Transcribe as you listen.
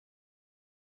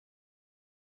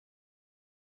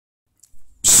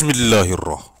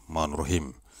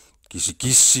Bismillahirrahmanirrahim.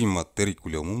 Kisi-kisi materi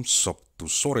kuliah umum Sabtu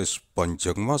sore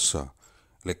sepanjang masa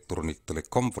elektronik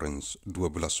teleconference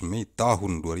 12 Mei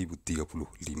tahun 2035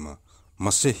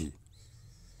 Masehi.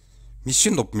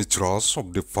 Mission of materials of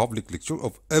the public lecture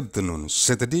of afternoon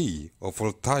Saturday of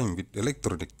all time with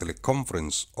electronic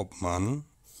teleconference of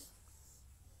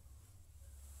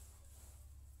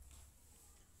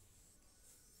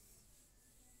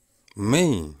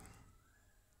May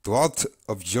 12th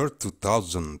of year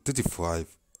 2035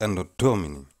 ANNO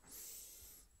DOMINI.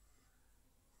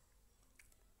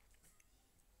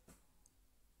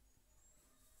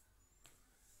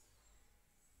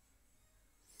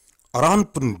 Arahan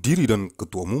Pendiri dan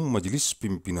Ketua Umum Majelis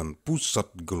Pimpinan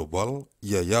Pusat Global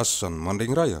Yayasan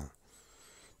Mandailing Raya.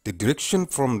 The direction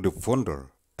from the founder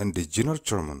and the general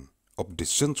chairman of the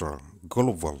Central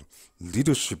Global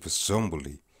Leadership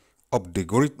Assembly of the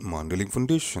Great Mandailing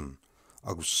Foundation,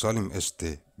 Agussalim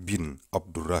ST bin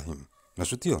Abdur Rahim,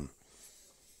 Nasution.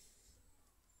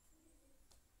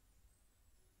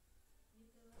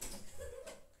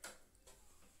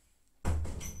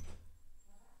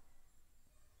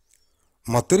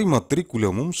 Materi-materi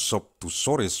kuliah umum Sabtu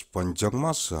sore sepanjang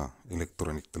masa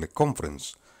elektronik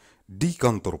teleconference di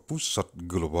kantor Pusat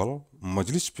Global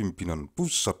Majelis Pimpinan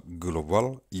Pusat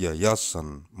Global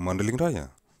Yayasan Mandailing Raya.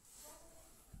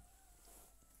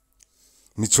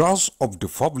 Materials of the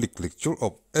public lecture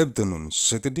of afternoon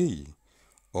Saturday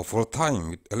of all time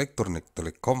with electronic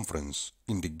teleconference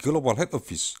in the Global Head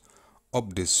Office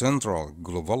of the Central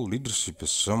Global Leadership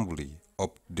Assembly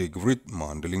of the Great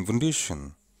Mandailing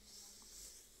Foundation.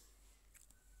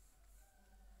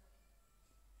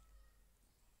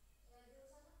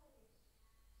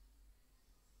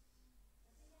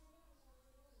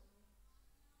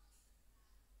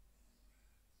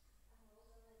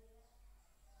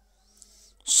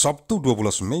 Sabtu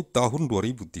 12 Mei tahun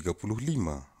 2035,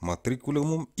 materi kuliah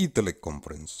umum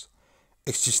TELECONFERENCE.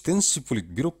 Eksistensi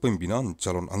Politbiro Pembinaan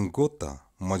Calon Anggota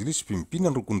Majelis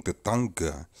Pimpinan Rukun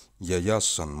Tetangga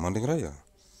Yayasan Mandailing Raya.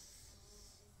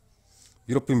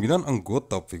 Biro Pembinaan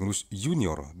Anggota Pengurus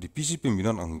Junior Divisi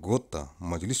Pembinaan Anggota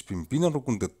Majelis Pimpinan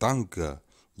Rukun Tetangga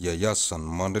Yayasan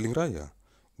Mandailing Raya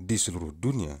di seluruh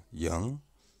dunia yang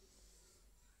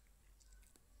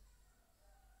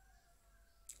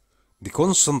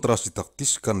dikonsentrasi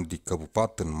taktiskan di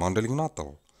Kabupaten Mandailing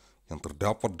Natal yang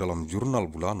terdapat dalam jurnal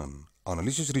bulanan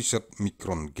Analisis Riset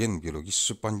Mikron Gen Biologis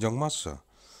Sepanjang Masa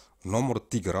nomor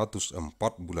 304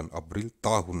 bulan April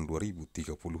tahun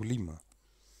 2035.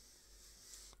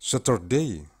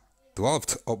 Saturday,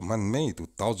 12th of May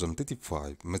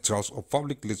 2035, Materials of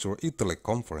Public Lecture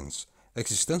Teleconference,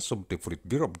 Existence of the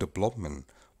Politburo of Development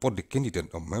for the Candidate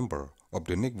of Member of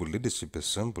the Neighborhood Leadership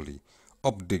Assembly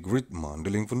of the Great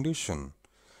Mandailing Foundation,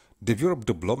 the Bureau of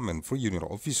Development for Junior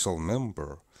Official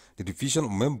Member, the Division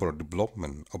of Member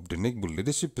Development of the Neighborhood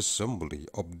Leadership Assembly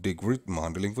of the Great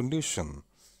Mandailing Foundation.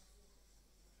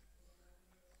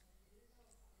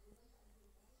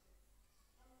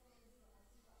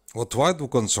 What wide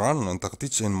concern and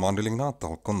tactics in Mandailing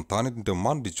Natal contained in the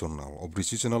Mandi Journal of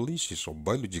Research Analysis of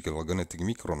Biological Organic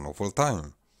Micron of all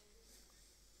time.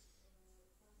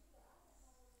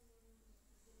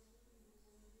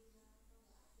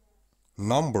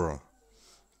 Number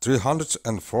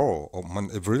 304 of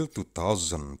April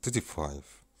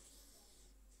 2035.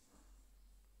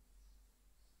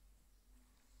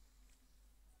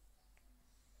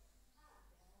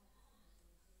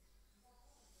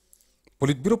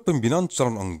 Politbiro Pembinaan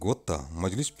Calon Anggota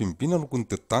Majelis Pimpinan Rukun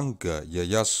Tetangga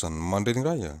Yayasan Mandailing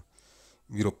Raya.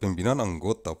 Biro Pembinaan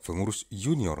Anggota Pengurus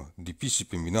Junior Divisi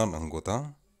Pembinaan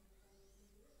Anggota.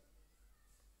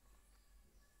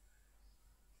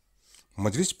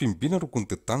 Majelis Pimpinan Rukun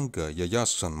Tetangga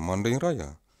Yayasan Mandailing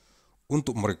Raya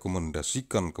untuk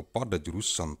merekomendasikan kepada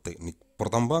jurusan teknik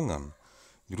pertambangan,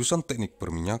 jurusan teknik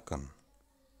perminyakan,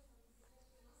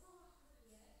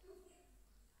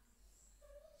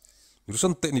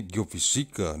 jurusan teknik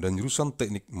geofisika dan jurusan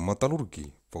teknik metalurgi,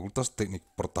 Fakultas Teknik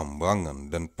Pertambangan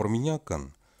dan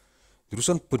Perminyakan,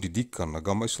 jurusan pendidikan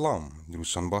agama Islam,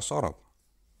 jurusan bahasa Arab,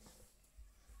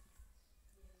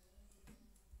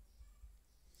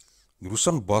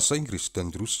 jurusan bahasa Inggris dan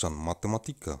jurusan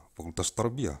matematika, Fakultas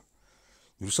Tarbiyah,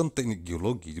 jurusan teknik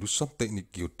geologi, jurusan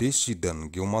teknik geodesi dan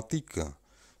geomatika,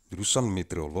 jurusan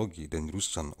meteorologi dan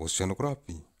jurusan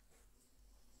oceanografi.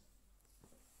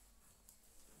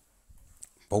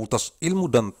 Fakultas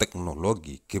Ilmu dan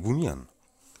Teknologi Kebumian,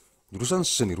 jurusan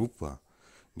Seni Rupa,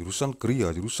 jurusan Kriya,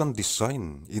 jurusan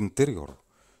Desain Interior,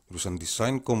 jurusan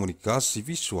Desain Komunikasi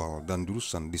Visual dan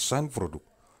jurusan Desain Produk,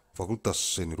 Fakultas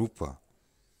Seni Rupa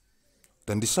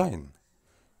dan Desain,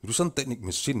 jurusan teknik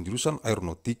mesin, jurusan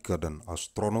aeronautika dan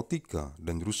astronautika,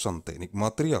 dan jurusan teknik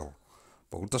material,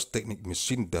 Fakultas Teknik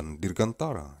Mesin dan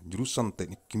Dirgantara, jurusan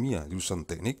teknik kimia, jurusan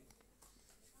teknik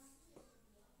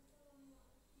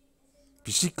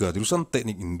fisika, jurusan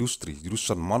teknik industri,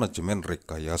 jurusan manajemen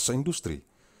rekayasa industri,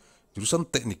 jurusan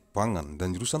teknik pangan,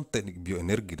 dan jurusan teknik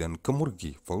bioenergi dan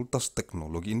kemurgi, Fakultas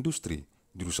Teknologi Industri,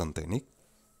 jurusan teknik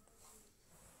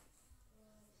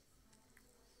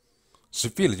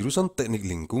sipil, jurusan teknik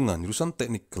lingkungan, jurusan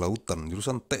teknik kelautan,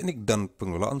 jurusan teknik dan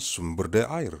pengelolaan sumber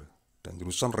daya air, dan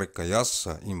jurusan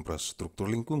rekayasa infrastruktur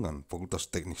lingkungan, Fakultas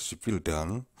Teknik Sipil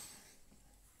dan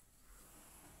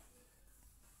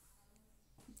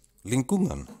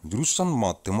Lingkungan, jurusan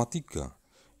matematika,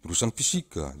 jurusan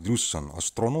fisika, jurusan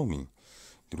astronomi,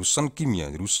 jurusan kimia,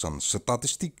 jurusan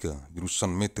statistika, jurusan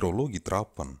meteorologi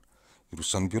terapan,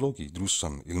 jurusan biologi,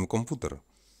 jurusan ilmu komputer,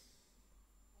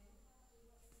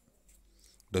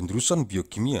 dan jurusan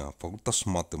biokimia, Fakultas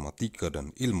Matematika dan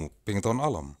Ilmu Pengetahuan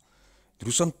Alam,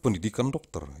 jurusan pendidikan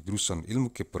dokter, jurusan ilmu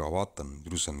keperawatan,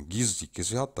 jurusan gizi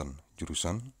kesehatan,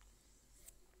 jurusan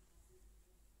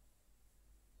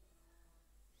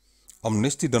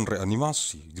amnesti dan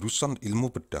reanimasi, jurusan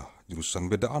ilmu bedah, jurusan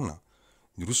bedah anak,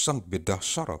 jurusan bedah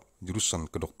syaraf,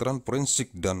 jurusan kedokteran forensik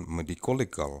dan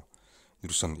mediko-legal,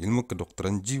 jurusan ilmu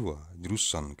kedokteran jiwa,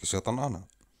 jurusan kesehatan anak,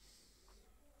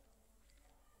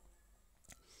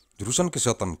 jurusan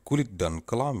kesehatan kulit dan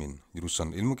kelamin,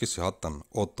 jurusan ilmu kesehatan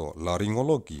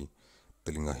otolaringologi,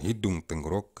 telinga hidung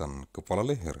tenggorokan kepala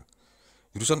leher,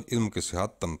 jurusan ilmu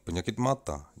kesehatan penyakit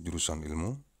mata, jurusan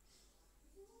ilmu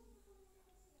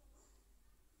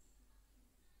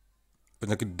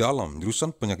penyakit dalam,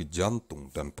 jurusan penyakit jantung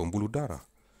dan pembuluh darah,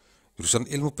 jurusan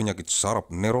ilmu penyakit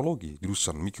saraf neurologi,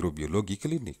 jurusan mikrobiologi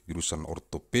klinik, jurusan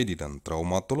ortopedi dan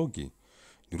traumatologi,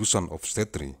 jurusan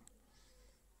obstetri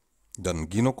dan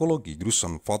ginekologi,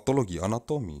 jurusan patologi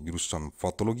anatomi, jurusan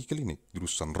patologi klinik,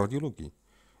 jurusan radiologi,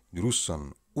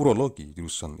 jurusan urologi,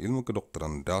 jurusan ilmu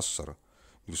kedokteran dasar,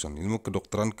 jurusan ilmu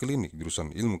kedokteran klinik,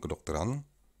 jurusan ilmu kedokteran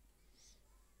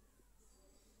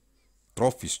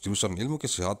trofis, jurusan ilmu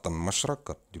kesehatan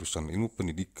masyarakat, jurusan ilmu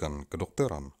pendidikan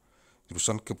kedokteran,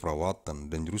 jurusan keperawatan,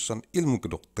 dan jurusan ilmu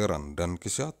kedokteran dan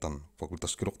kesehatan,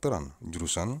 Fakultas Kedokteran,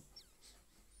 jurusan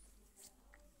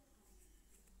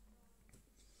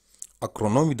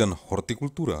agronomi dan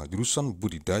hortikultura, jurusan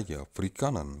budidaya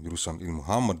perikanan, jurusan ilmu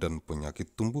hama dan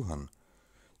penyakit tumbuhan,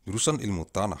 jurusan ilmu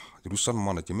tanah, jurusan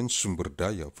manajemen sumber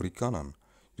daya perikanan,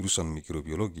 jurusan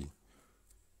mikrobiologi,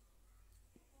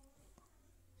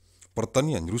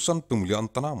 pertanian, jurusan pemulihan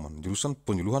tanaman, jurusan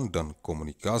penyuluhan dan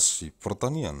komunikasi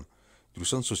pertanian,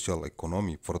 jurusan sosial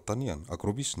ekonomi pertanian,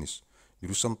 agrobisnis,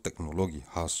 jurusan teknologi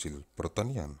hasil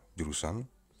pertanian, jurusan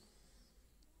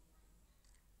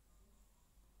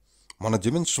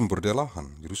manajemen sumber daya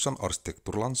lahan, jurusan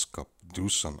arsitektur lanskap,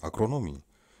 jurusan agronomi,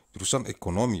 jurusan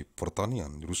ekonomi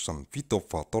pertanian, jurusan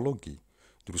fitopatologi,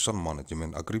 jurusan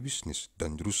manajemen agribisnis,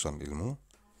 dan jurusan ilmu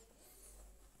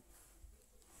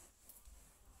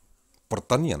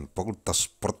pertanian, Fakultas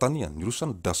Pertanian,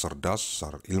 jurusan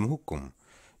dasar-dasar ilmu hukum,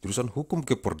 jurusan hukum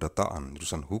keperdataan,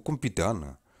 jurusan hukum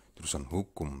pidana, jurusan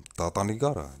hukum tata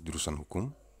negara, jurusan hukum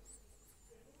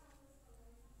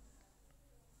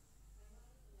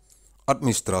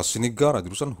administrasi negara,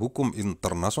 jurusan hukum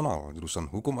internasional,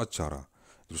 jurusan hukum acara,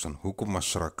 jurusan hukum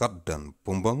masyarakat dan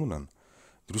pembangunan,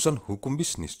 jurusan hukum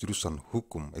bisnis, jurusan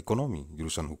hukum ekonomi,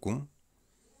 jurusan hukum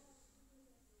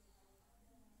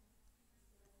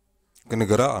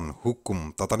kenegaraan,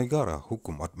 hukum tata negara,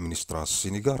 hukum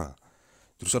administrasi negara,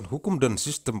 jurusan hukum dan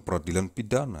sistem peradilan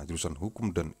pidana, jurusan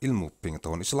hukum dan ilmu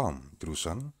pengetahuan Islam,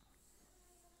 jurusan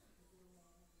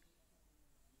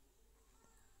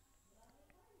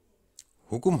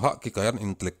hukum hak kekayaan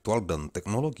intelektual dan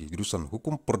teknologi, jurusan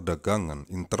hukum perdagangan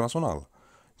internasional,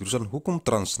 jurusan hukum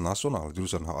transnasional,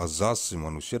 jurusan hak asasi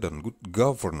manusia dan good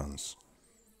governance,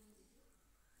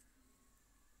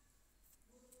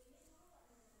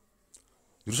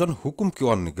 jurusan hukum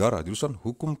keuangan negara, jurusan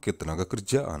hukum ketenaga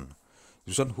kerjaan,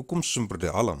 jurusan hukum sumber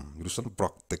daya alam, jurusan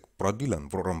praktek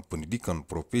peradilan, program pendidikan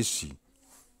profesi,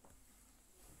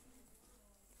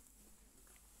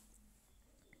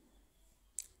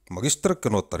 magister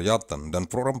kenotariatan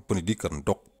dan program pendidikan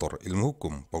doktor ilmu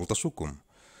hukum, Fakultas Hukum,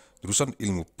 jurusan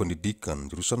ilmu pendidikan,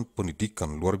 jurusan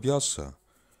pendidikan luar biasa,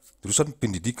 jurusan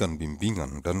pendidikan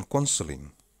bimbingan dan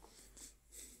konseling,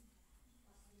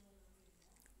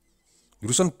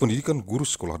 jurusan pendidikan guru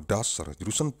sekolah dasar,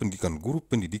 jurusan pendidikan guru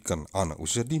pendidikan anak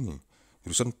usia dini,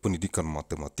 jurusan pendidikan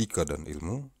matematika dan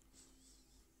ilmu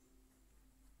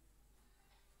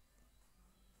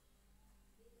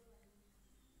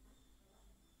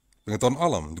Pengetahuan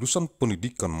alam, jurusan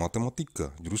pendidikan matematika,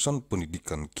 jurusan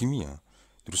pendidikan kimia,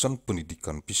 jurusan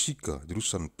pendidikan fisika,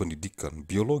 jurusan pendidikan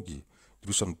biologi,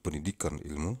 jurusan pendidikan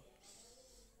ilmu.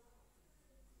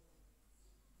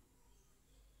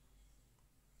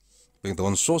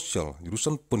 Pengetahuan sosial,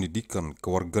 jurusan pendidikan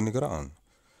kewarganegaraan,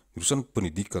 jurusan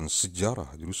pendidikan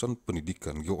sejarah, jurusan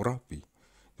pendidikan geografi,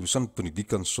 jurusan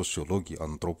pendidikan sosiologi,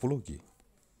 antropologi.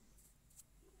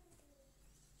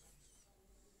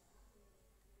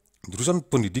 Jurusan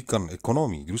pendidikan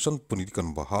ekonomi, jurusan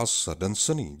pendidikan bahasa dan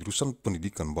seni, jurusan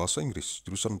pendidikan bahasa Inggris,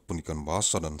 jurusan pendidikan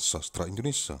bahasa dan sastra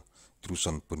Indonesia,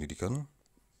 jurusan pendidikan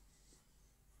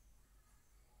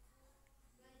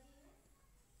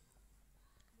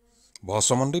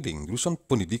bahasa Mandailing, jurusan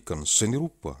pendidikan seni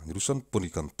rupa, jurusan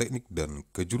pendidikan teknik dan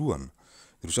kejuruan,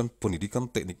 jurusan pendidikan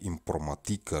teknik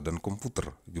informatika dan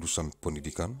komputer, jurusan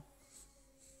pendidikan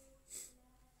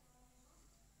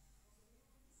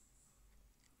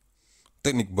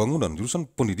teknik bangunan, jurusan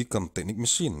pendidikan teknik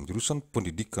mesin, jurusan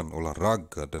pendidikan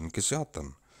olahraga dan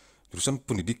kesehatan, jurusan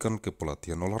pendidikan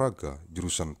kepelatihan olahraga,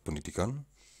 jurusan pendidikan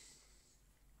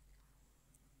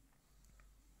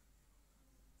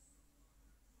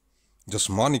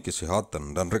jasmani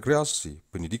kesehatan dan rekreasi,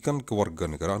 pendidikan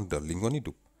kewarganegaraan dan lingkungan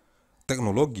hidup,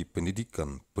 teknologi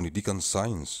pendidikan, pendidikan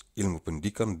sains, ilmu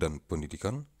pendidikan dan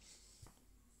pendidikan,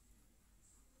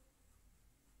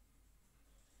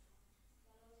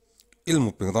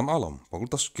 ilmu pengetahuan alam,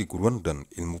 fakultas keguruan dan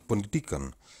ilmu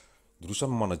pendidikan,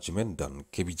 jurusan manajemen dan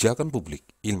kebijakan publik,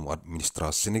 ilmu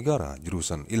administrasi negara,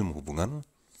 jurusan ilmu hubungan,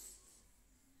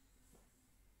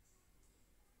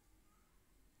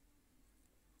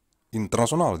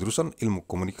 internasional, jurusan ilmu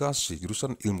komunikasi,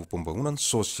 jurusan ilmu pembangunan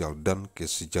sosial dan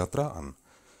kesejahteraan,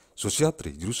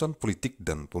 sosiatri, jurusan politik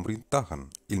dan pemerintahan,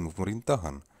 ilmu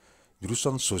pemerintahan,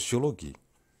 jurusan sosiologi,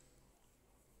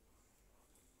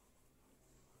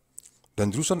 dan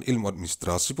jurusan ilmu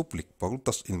administrasi publik,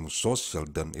 fakultas ilmu sosial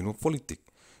dan ilmu politik,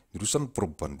 jurusan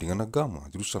perbandingan agama,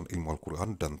 jurusan ilmu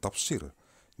Al-Quran dan tafsir,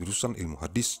 jurusan ilmu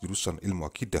hadis, jurusan ilmu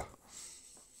akidah,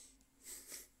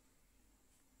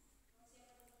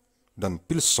 dan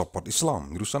filsafat Islam,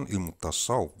 jurusan ilmu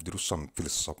tasawuf, jurusan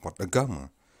filsafat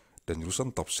agama, dan jurusan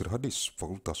tafsir hadis,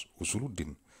 fakultas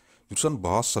usuluddin, jurusan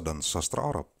bahasa dan sastra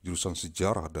Arab, jurusan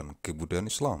sejarah dan kebudayaan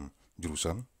Islam,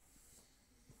 jurusan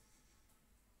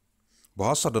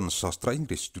bahasa dan sastra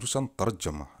Inggris, jurusan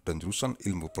tarjamah, dan jurusan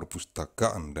ilmu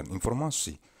perpustakaan dan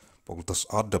informasi, fakultas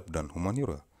adab dan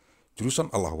humaniora, jurusan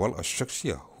al-ahwal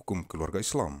asy-syakhsiyah, hukum keluarga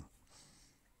Islam,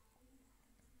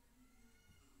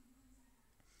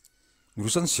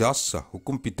 jurusan siasah,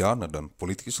 hukum pidana dan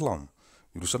politik Islam,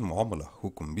 jurusan muamalah,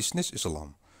 hukum bisnis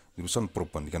Islam, jurusan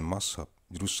perbandingan mazhab,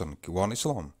 jurusan keuangan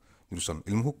Islam, jurusan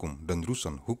ilmu hukum, dan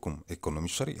jurusan hukum ekonomi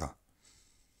syariah.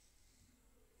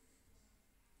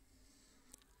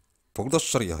 Fakultas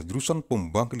Syariah, jurusan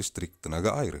pembangkit listrik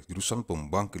tenaga air, jurusan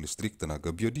pembangkit listrik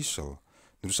tenaga biodiesel,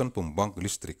 jurusan pembangkit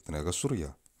listrik tenaga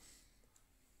surya.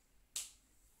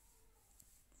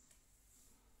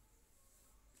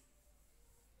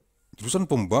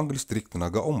 Jurusan pembangkit listrik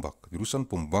tenaga ombak, jurusan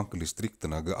pembangkit listrik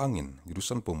tenaga angin,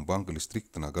 jurusan pembangkit listrik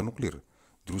tenaga nuklir,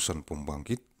 jurusan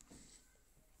pembangkit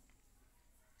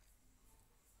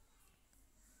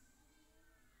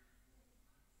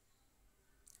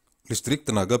listrik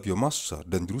tenaga biomasa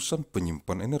dan jurusan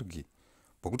penyimpan energi,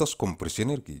 fakultas kompresi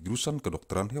energi, jurusan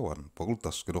kedokteran hewan,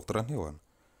 fakultas kedokteran hewan,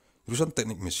 jurusan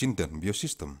teknik mesin dan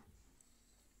biosistem,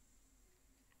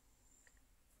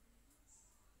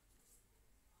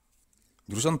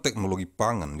 jurusan teknologi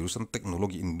pangan, jurusan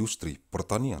teknologi industri,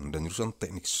 pertanian, dan jurusan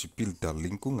teknik sipil dan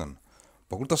lingkungan,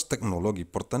 fakultas teknologi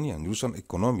pertanian, jurusan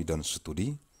ekonomi dan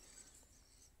studi,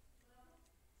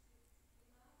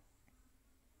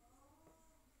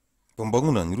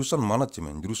 pembangunan, jurusan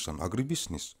manajemen, jurusan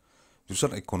agribisnis,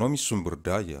 jurusan ekonomi sumber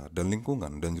daya dan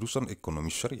lingkungan, dan jurusan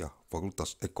ekonomi syariah,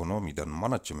 fakultas ekonomi dan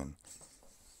manajemen.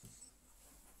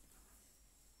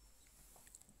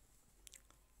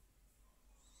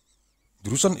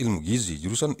 Jurusan ilmu gizi,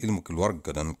 jurusan ilmu keluarga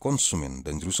dan konsumen,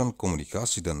 dan jurusan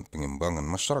komunikasi dan pengembangan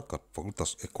masyarakat,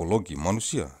 fakultas ekologi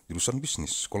manusia, jurusan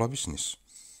bisnis, sekolah bisnis.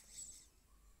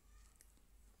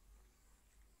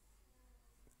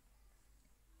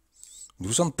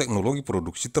 Jurusan teknologi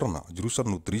produksi ternak, jurusan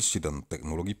nutrisi dan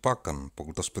teknologi pakan,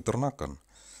 fakultas peternakan,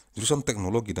 jurusan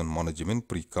teknologi dan manajemen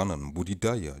perikanan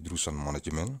budidaya, jurusan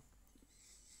manajemen,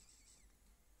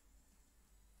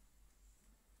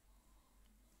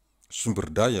 sumber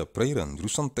daya perairan,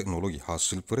 jurusan teknologi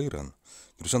hasil perairan,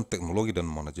 jurusan teknologi dan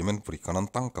manajemen perikanan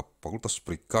tangkap, fakultas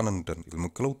perikanan dan ilmu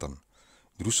kelautan,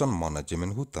 jurusan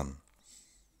manajemen hutan.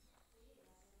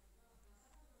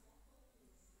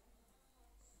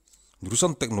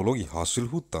 jurusan teknologi hasil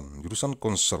hutan, jurusan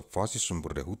konservasi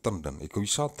sumber daya hutan dan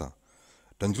ekowisata,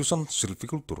 dan jurusan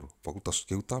silvikultur, fakultas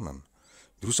kehutanan,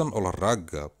 jurusan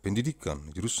olahraga,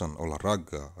 pendidikan, jurusan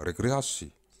olahraga,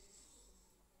 rekreasi,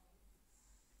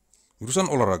 jurusan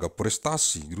olahraga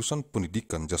prestasi, jurusan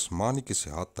pendidikan jasmani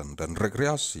kesehatan dan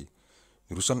rekreasi,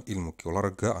 jurusan ilmu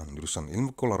keolahragaan, jurusan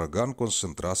ilmu keolahragaan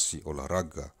konsentrasi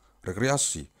olahraga,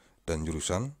 rekreasi, dan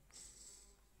jurusan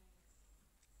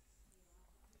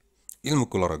ilmu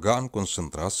keolahragaan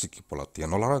konsentrasi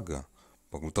kepelatihan olahraga,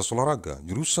 fakultas olahraga,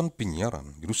 jurusan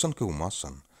penyiaran, jurusan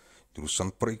kehumasan, jurusan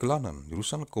periklanan,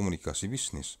 jurusan komunikasi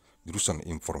bisnis, jurusan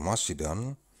informasi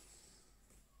dan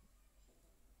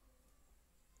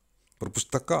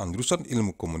perpustakaan, jurusan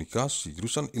ilmu komunikasi,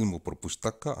 jurusan ilmu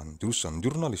perpustakaan, jurusan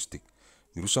jurnalistik,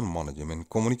 jurusan manajemen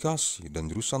komunikasi, dan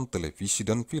jurusan televisi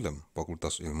dan film,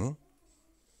 fakultas ilmu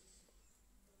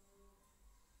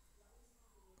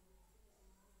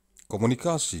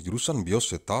komunikasi, jurusan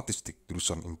biostatistik,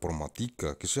 jurusan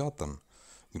informatika kesehatan,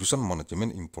 jurusan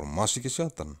manajemen informasi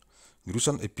kesehatan,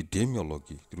 jurusan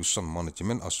epidemiologi, jurusan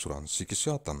manajemen asuransi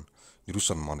kesehatan,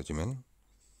 jurusan manajemen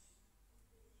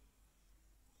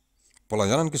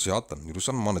pelayanan kesehatan,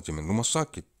 jurusan manajemen rumah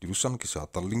sakit, jurusan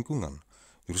kesehatan lingkungan,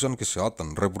 jurusan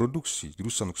kesehatan reproduksi,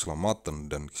 jurusan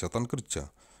keselamatan dan kesehatan kerja,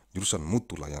 jurusan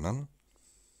mutu layanan,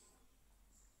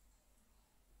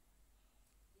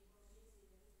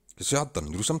 kesehatan,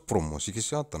 jurusan promosi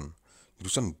kesehatan,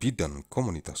 jurusan bidan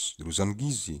komunitas, jurusan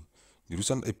gizi,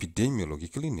 jurusan epidemiologi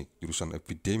klinik, jurusan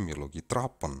epidemiologi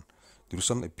terapan,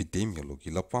 jurusan epidemiologi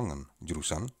lapangan,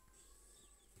 jurusan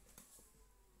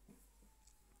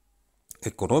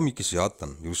ekonomi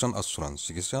kesehatan, jurusan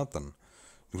asuransi kesehatan,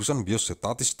 jurusan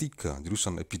biostatistika,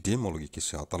 jurusan epidemiologi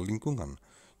kesehatan lingkungan,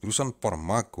 jurusan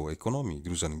farmakoekonomi,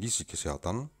 jurusan gizi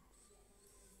kesehatan,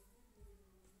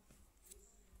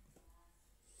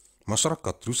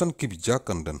 masyarakat, jurusan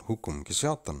kebijakan dan hukum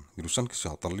kesehatan, jurusan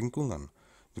kesehatan lingkungan,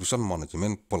 jurusan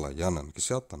manajemen pelayanan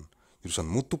kesehatan, jurusan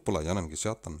mutu pelayanan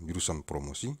kesehatan, jurusan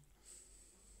promosi,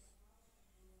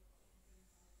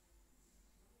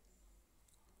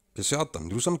 kesehatan,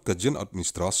 jurusan kajian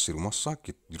administrasi rumah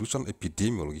sakit, jurusan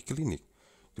epidemiologi klinik,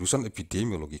 jurusan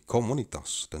epidemiologi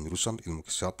komunitas, dan jurusan ilmu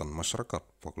kesehatan masyarakat,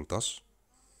 fakultas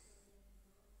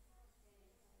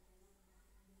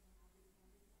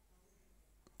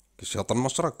kesehatan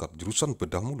masyarakat, jurusan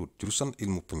bedah mulut, jurusan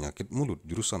ilmu penyakit mulut,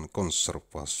 jurusan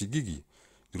konservasi gigi,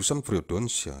 jurusan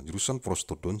periodonsia, jurusan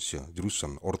prostodonsia,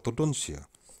 jurusan ortodonsia,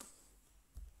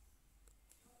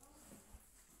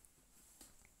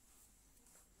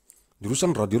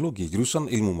 jurusan radiologi, jurusan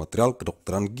ilmu material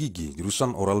kedokteran gigi,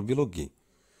 jurusan oral biologi,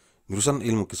 jurusan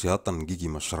ilmu kesehatan gigi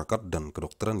masyarakat dan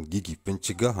kedokteran gigi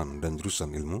pencegahan, dan jurusan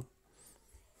ilmu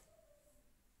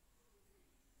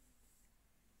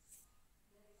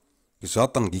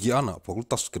kesehatan gigi anak,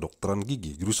 fakultas kedokteran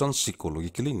gigi, jurusan psikologi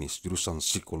klinis, jurusan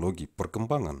psikologi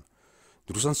perkembangan,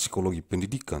 jurusan psikologi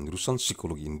pendidikan, jurusan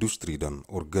psikologi industri dan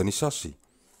organisasi,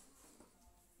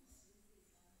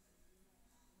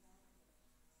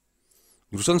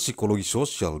 jurusan psikologi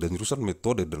sosial dan jurusan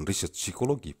metode dan riset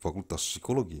psikologi, fakultas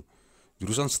psikologi,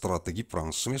 jurusan strategi perang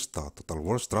semesta, total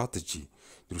war strategy,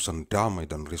 jurusan damai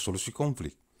dan resolusi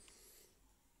konflik,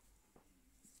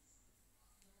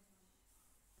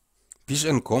 Peace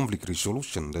and Conflict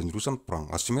Resolution, dan jurusan perang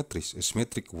asimetris,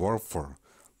 asymmetric warfare,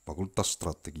 fakultas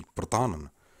strategi pertahanan,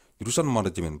 jurusan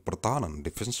manajemen pertahanan,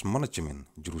 defense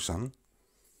management, jurusan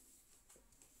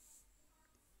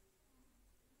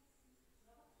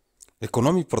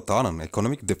ekonomi pertahanan,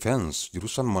 economic defense,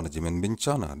 jurusan manajemen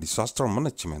bencana, disaster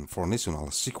management for national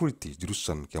security,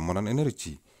 jurusan keamanan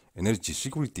energi, energy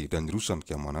security, dan jurusan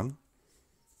keamanan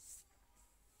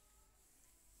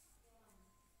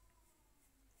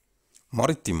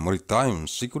maritime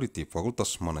security,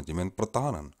 fakultas manajemen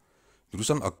pertahanan,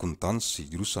 jurusan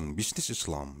akuntansi, jurusan bisnis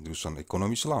Islam, jurusan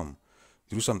ekonomi Islam,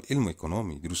 jurusan ilmu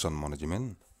ekonomi, jurusan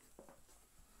manajemen,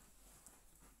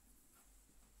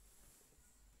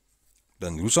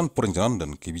 dan jurusan perencanaan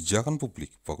dan kebijakan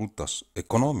publik, fakultas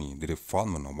ekonomi, the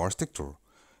Department of Architecture,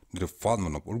 the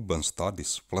Department of Urban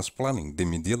Studies, Plus Planning, the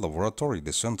Media Laboratory,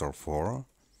 the Center for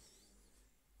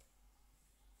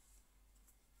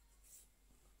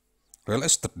Real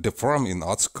Estate, the Firm in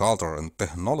Arts, Culture and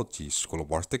Technology, School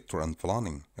of Architecture and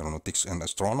Planning, Aeronautics and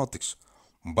Astronautics,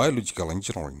 Biological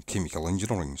Engineering, Chemical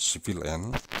Engineering, Civil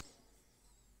and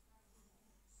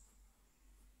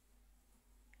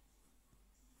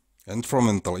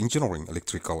Environmental Engineering,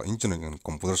 Electrical Engineering and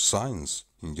Computer Science,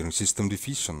 Engineering System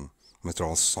Division,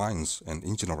 Material Science and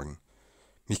Engineering,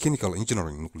 Mechanical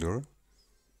Engineering, Nuclear,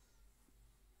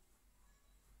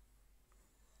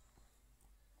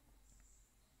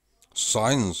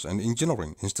 Science and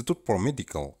Engineering, Institute for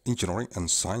Medical Engineering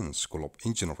and Science, School of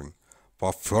Engineering,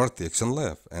 Poverty Action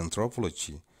Lab,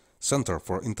 Anthropology, Center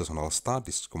for International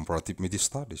Studies, Comparative Media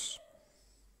Studies.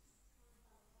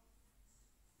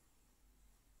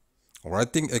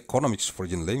 Writing Economics,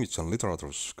 Foreign Language and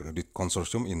Literatures, Graduate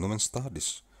Consortium in Human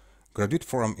Studies, Graduate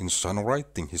Forum in Science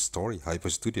Writing, History, Hyper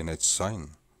Study and Age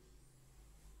Science.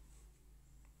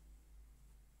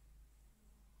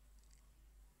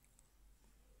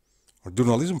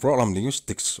 Journalism Program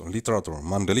Linguistics, Literature,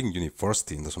 Mandailing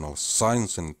University, National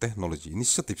Science and Technology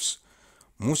Initiatives,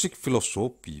 Music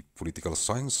Philosophy, Political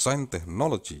Science, Science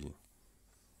Technology.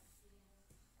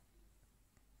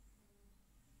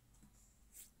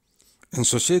 And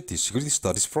Society Security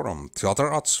Studies Program, Theater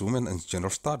Arts, Women and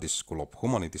Gender Studies, School of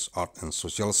Humanities, Art and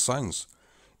Social Science,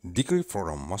 Degree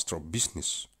Program, Master of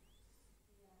Business.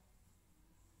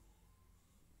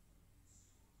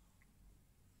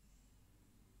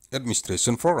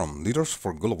 Administration Program, Leaders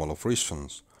for Global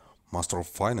Operations, Master of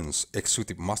Finance,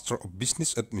 Executive Master of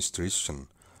Business Administration,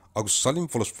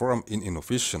 Agussalim Fellows Program in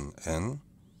Innovation, and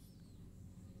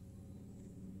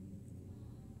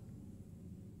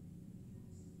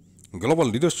Global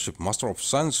Leadership, Master of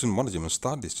Science in Management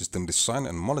Studies, System Design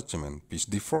and Management,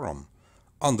 PhD Program,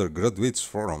 Undergraduate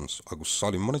Programs,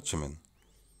 Agussalim Management.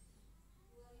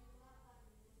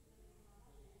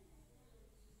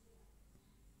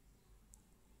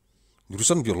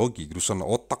 Jurusan Biologi, jurusan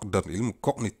Otak dan Ilmu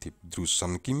Kognitif,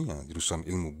 jurusan Kimia, jurusan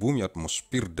Ilmu Bumi,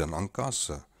 Atmosfer dan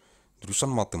Angkasa,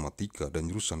 jurusan Matematika dan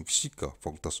jurusan Fisika,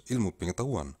 Fakultas Ilmu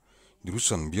Pengetahuan,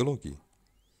 jurusan Biologi.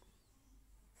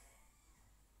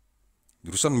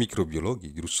 Jurusan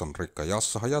Mikrobiologi, jurusan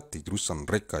Rekayasa Hayati, jurusan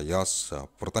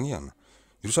Rekayasa Pertanian,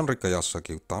 jurusan Rekayasa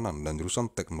Kehutanan, dan jurusan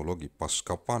Teknologi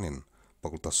Pasca Panen,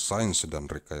 Fakultas Sains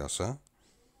dan Rekayasa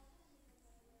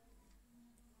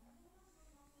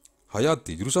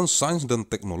Hayati, jurusan Sains dan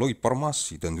Teknologi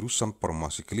Farmasi, dan jurusan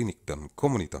Farmasi Klinik dan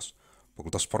Komunitas,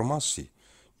 Fakultas Farmasi,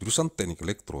 jurusan Teknik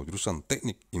Elektro, jurusan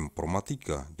Teknik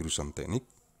Informatika, jurusan Teknik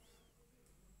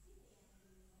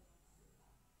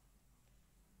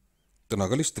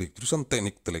Tenaga Listrik, jurusan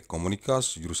Teknik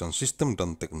Telekomunikasi, jurusan Sistem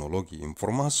dan Teknologi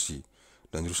Informasi,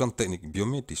 dan jurusan Teknik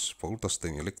Biomedis, Fakultas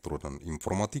Teknik Elektro dan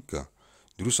Informatika,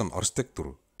 jurusan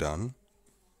Arsitektur, dan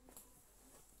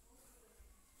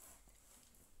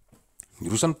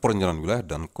jurusan Perencanaan Wilayah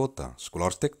dan Kota,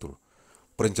 Sekolah Arsitektur,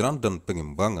 Perencanaan dan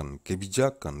Pengembangan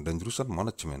Kebijakan, dan jurusan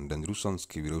Manajemen, dan jurusan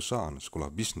Kewirausahaan,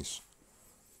 Sekolah Bisnis.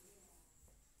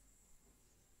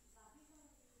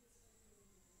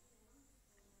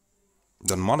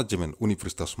 Dan Manajemen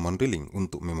Universitas Mandailing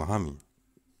untuk memahami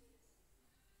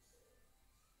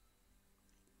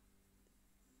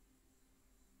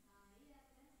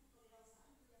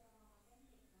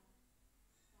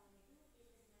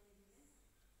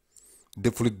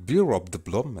the Bureau of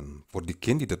Development for the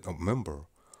candidate of member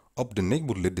of the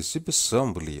Neighborhood Leadership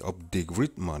Assembly of the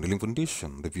Great Mandailing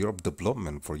Foundation, the Bureau of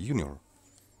Development for Junior.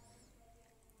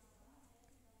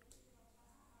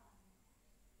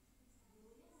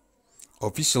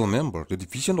 Official member, the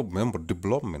Division of Member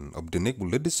Development of the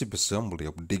Neighborhood Leadership Assembly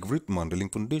of the Great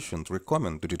Mandailing Foundation to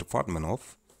recommend to the Department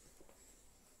of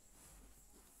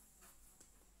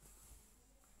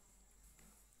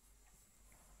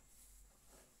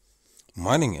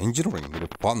Mining Engineering, the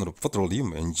Department of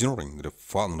Petroleum Engineering, the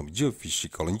Department of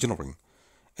Geophysical Engineering,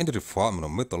 and the Department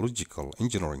of Metallurgical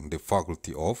Engineering, the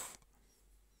Faculty of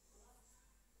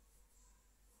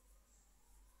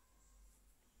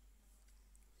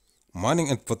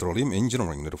Mining and Petroleum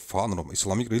Engineering, the Department of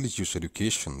Islamic Religious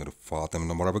Education, the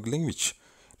Department of Arabic Language,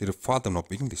 the Department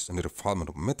of English, and the Department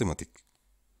of Mathematics.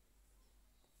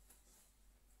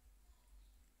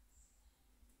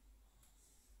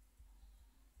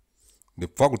 The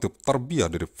Faculty of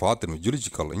Tarbiyah, the Department of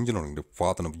Geological Engineering, the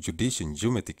Department of Geodesy and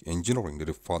Geometric Engineering, the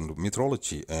Department of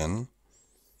Meteorology, and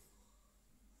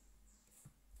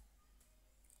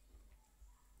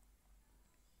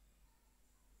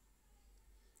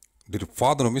the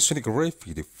Department of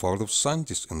Oceanography, the Faculty of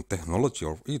Sciences and Technology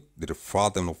of it, the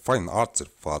Department of Fine Arts, the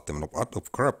Department of Art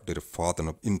of Craft, the Department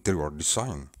of Interior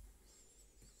Design.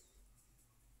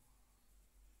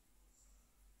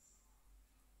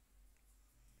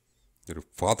 The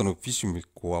Department of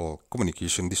Visual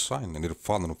Communication Design, and the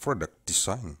Department of Product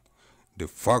Design, the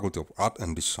Faculty of Art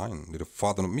and Design, the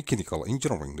Department of Mechanical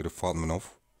Engineering, the Department of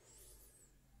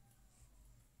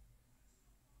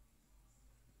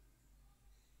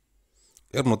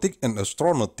Aeronautics and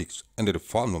Astronautics, and the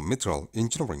Department of Material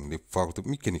Engineering, the Faculty of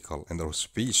Mechanical and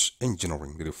Aerospace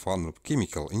Engineering, the Department of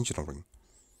Chemical Engineering.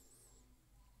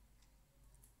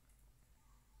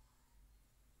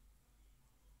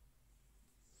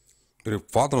 The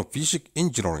Department of Physics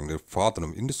Engineering, the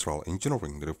Department of Industrial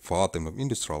Engineering, the Department of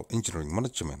Industrial Engineering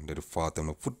Management, the Department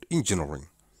of Food Engineering.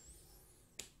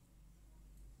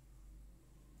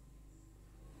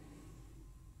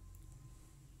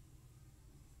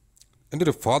 And the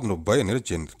Department of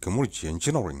Bioenergy and Community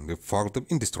Engineering, the Department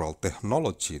of Industrial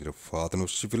Technology, the Department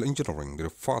of Civil Engineering, the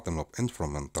Department of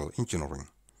Environmental Engineering.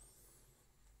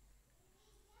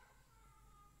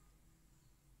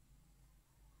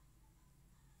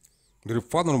 The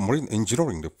Department of Marine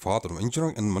Engineering, the Department of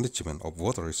Engineering and Management of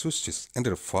Water Resources, and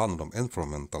the Department of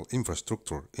Environmental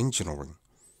Infrastructure Engineering.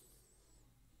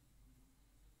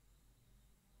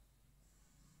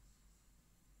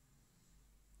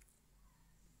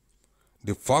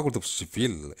 The Faculty of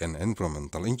Civil and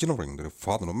Environmental Engineering, the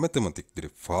Department of Mathematics, the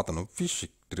Department of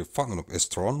Physics, the Department of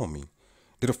Astronomy,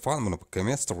 the Department of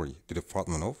Chemistry, the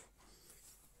Department of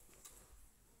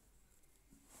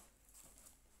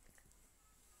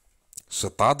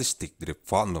Statistics, the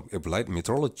Department of Applied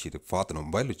Meteorology, the Department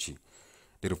of Biology,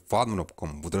 the Department of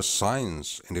Computer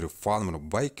Science, and the Department of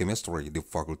Biochemistry, the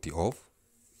Faculty of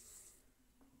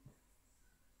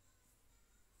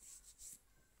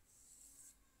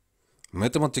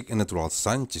Mathematics and Natural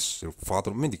Sciences, the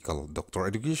Department of Medical Doctor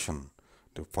Education,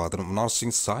 the Department of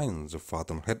Nursing Science, the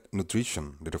Department of Health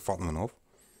Nutrition, the Department of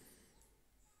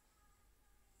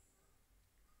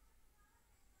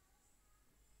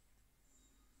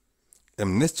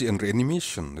Amnesty and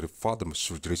Reanimation, the Department of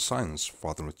Surgery Science, the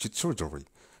Department of Chest Surgery,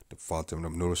 the Department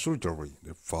of Neurosurgery, the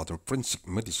Department of Forensic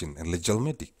Medicine and Legal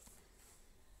Medic.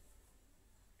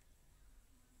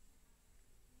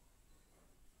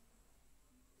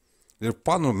 The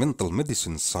Department of Mental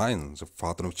Medicine Science, the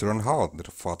Department of Children's Health, the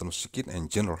Department of Skin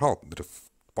and Gender Health, the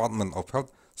Department of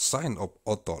Health Science of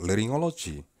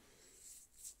Otolaryngology.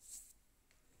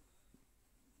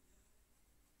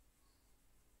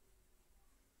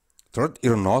 Third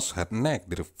ear, nose, head, neck,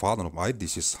 the Department of Eye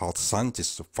Disease Health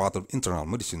Sciences, the Department of Internal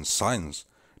Medicine Science,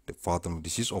 the Department of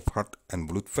Disease of Heart and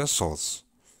Blood Vessels.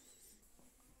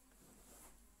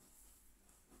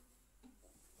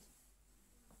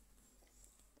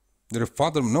 The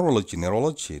Department of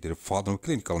Neurology, the Department of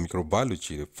Clinical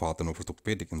Microbiology, the Department of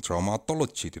Orthopedic and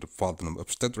Traumatology, the Department of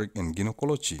Obstetric and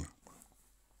Gynecology.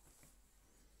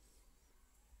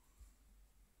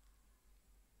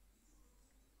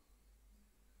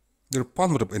 The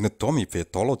Department of Anatomy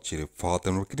Pathology, the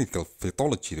Department of Clinical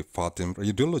Pathology, the Department of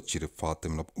Radiology, the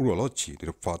Department of Urology, the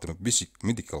Department of Basic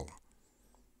Medical.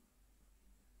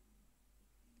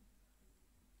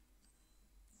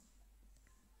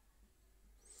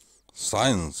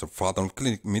 Science, the Department of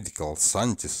Clinic Medical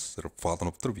Sciences, the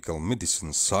Department of Tropical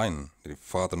Medicine Science, the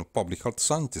Department of Public Health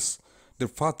Sciences, the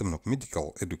Department of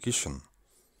Medical Education.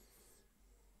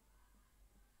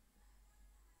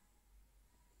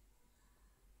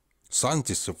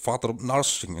 Scientists, the Department of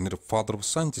Nursing, and the Department of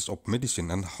Sciences of Medicine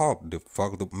and Health, the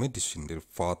Faculty of Medicine, the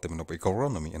Department of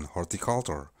Agronomy and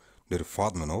Horticulture, the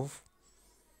Department of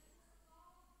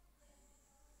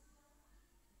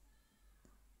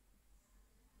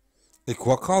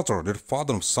Aquaculture, the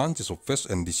Department of Sciences of Pests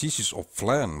and Diseases of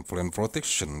Plant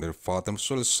Protection, the Department of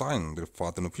Soil Science, the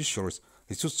Department of Fisheries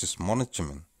Resources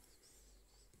Management.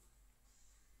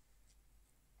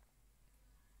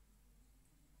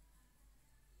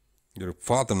 The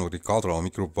Department of Agricultural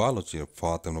Microbiology, the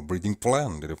Department of Breeding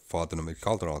Plant, the Department of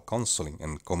Agricultural Counseling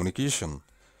and Communication,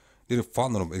 the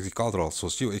Department of Agricultural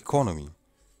Socio-Economy.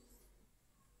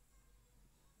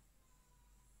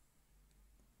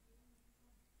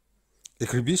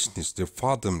 Agribusiness, the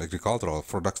Department of Agricultural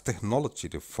Products Technology,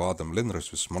 the Department of Land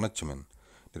Resource Management,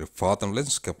 the Department of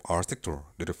Landscape Architecture,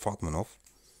 the Department of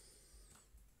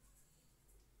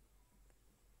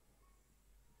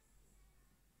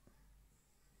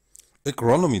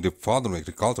Agronomy, the Department of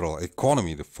Agricultural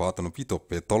Economy, the Department of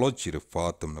Phytopathology, the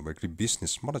Department of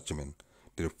Agribusiness Management,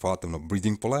 the Department of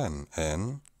Breeding Plant,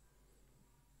 and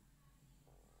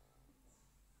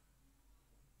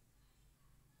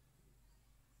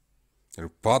the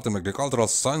Department of Agricultural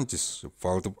Sciences, the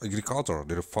Department of Agriculture,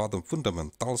 the Department of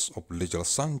Fundamentals of Legal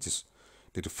Sciences,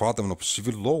 the Department of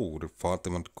Civil Law, the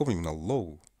Department of Criminal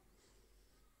Law.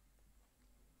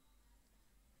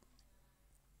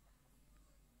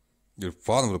 The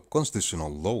Department of Constitutional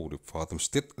Law, the Department of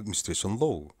State Administration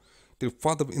Law, the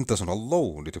Department of International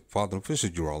Law, the Department of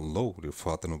Procedural Law, the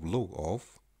Department of Law of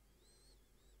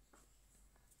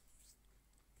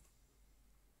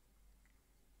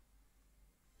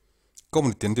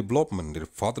Community and Development, the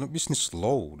Department of Business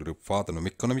Law, the Department of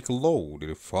Economic Law, the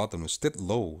Department of State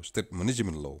Law, State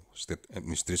Management Law, State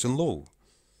Administration Law.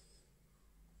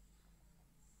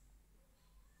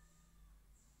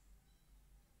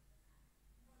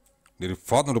 the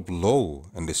Department of Law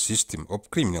and the System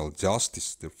of Criminal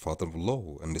Justice, the Department of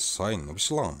Law and the Science of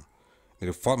Islam, the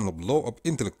Department of Law of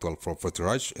Intellectual Property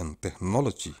Rights and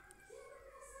Technology,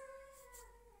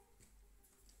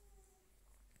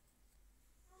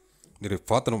 the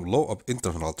Department of Law of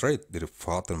International Trade, the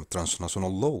Department of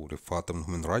Transnational Law, the Department of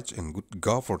Human Rights and Good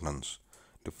Governance,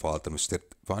 the Department of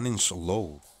State Financial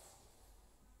Law,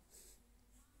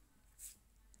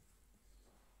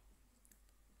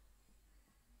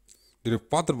 the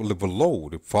Department of Labor Law,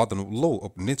 the Department of Law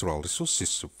of Natural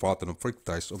Resources, the Department of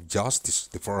Practice of Justice,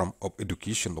 the Program of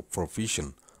Education of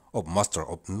Profession of Master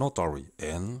of Notary,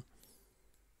 and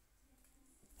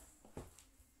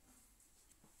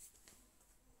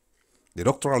the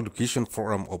Doctoral Education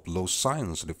Program of Law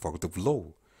Science, the Faculty of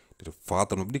Law, the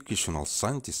Department of Educational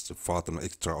Scientists, the Department of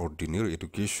Extraordinary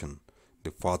Education, the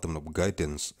Department of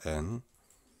Guidance, and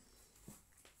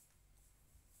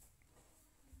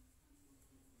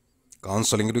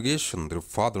Counseling Education, the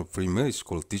Department of Primary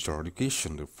School Teacher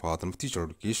Education, the Department of Teacher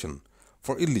Education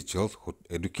for Early Childhood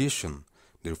Education,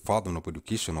 the Department of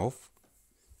Education of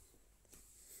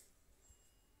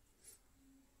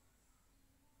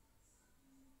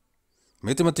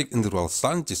Mathematics and Natural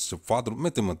Sciences, the Department of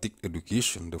Mathematics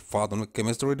Education, the Department of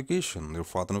Chemistry Education, the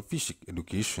Department of Physics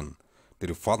Education, the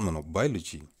Department of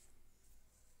Biology,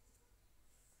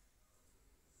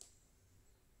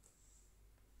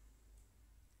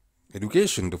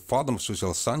 Education, the Department of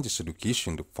Social Sciences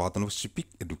Education, the Department of Civic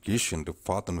Education, the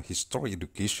Department of History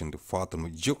Education, the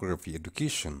Department of Geography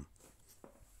Education,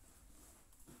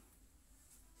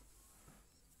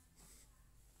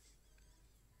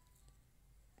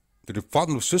 the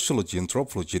Department of Sociology and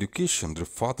Anthropology Education, the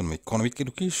Department of Economic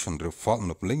Education, the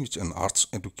Department of Language and Arts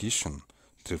Education,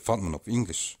 the Department of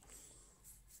English,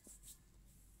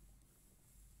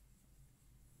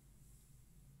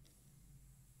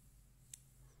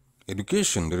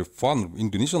 Education, the Department of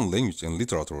Indonesian Language and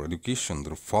Literature Education,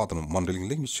 the Department of Mandailing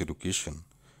Language Education,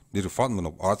 the Department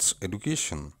of Arts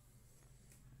Education,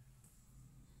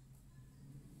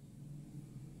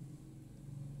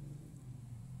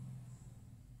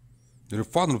 the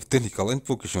Department of Technical and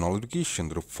Vocational Education,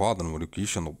 the Department of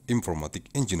Education of Informatic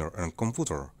Engineer and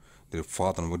Computer, the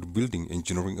Department of Building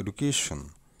Engineering Education,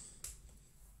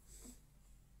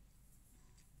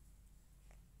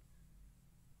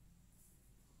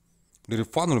 the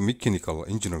Department of Mechanical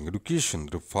Engineering Education,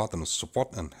 the Department of Support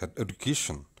and Head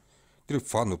Education, the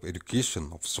Department of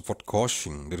Education of Support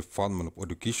Coaching, the Department of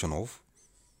Education of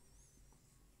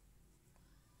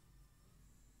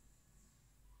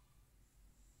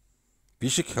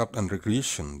Basic Health and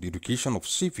Recreation, the Education of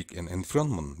Civic and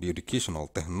Environment, the Educational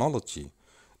Technology,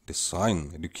 the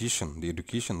Science Education, the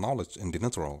Education Knowledge and the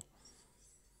Natural,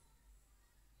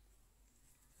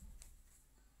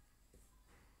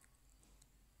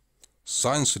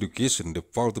 Science Education, the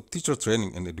Department of Teacher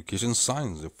Training and Education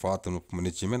Science, the Department of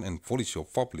Management and Policy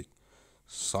of Public,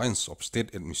 Science of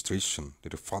State Administration, the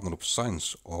Department of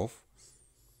Science of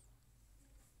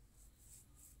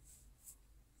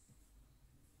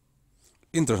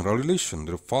International Relations,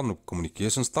 the Department of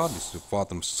Communication Studies, the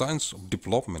Department of Science of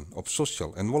Development of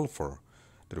Social and Welfare,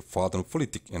 the Department of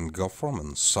Politics and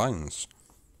Government Science,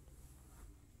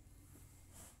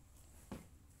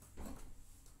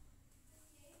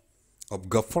 of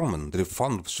Government, the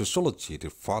Department of Sociology, the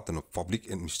Department of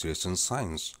Public Administration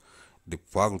Science, the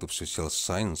Faculty of Social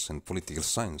Science and Political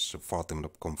Science, the Department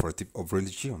of Comparative of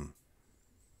Religion,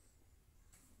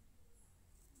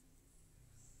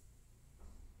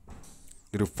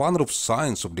 the Department of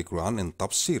Science of the Quran and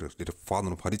Tafsir, the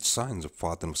Department of Hadith Science, the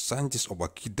Department of Sciences of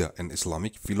Aqidah and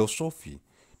Islamic Philosophy,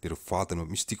 the Department of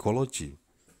Mysticology,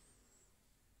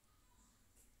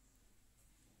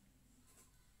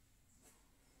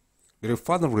 the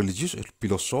Department of Religious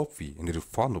Philosophy and the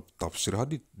Department of Tafsir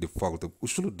Hadith, the Faculty of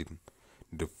Usuluddin,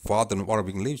 the Department of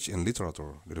Arabic Language and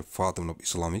Literature, the Department of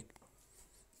Islamic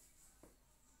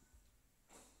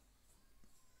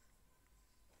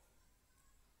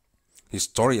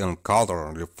History and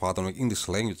Culture, the Department of English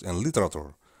Language and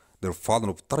Literature, the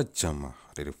Department of Tarjamah,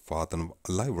 the Department of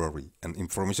Library and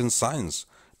Information Science,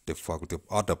 the Faculty of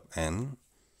Adab and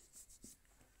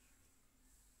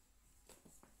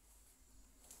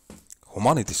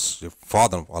Humanities, the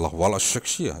Department of Al-Ahwal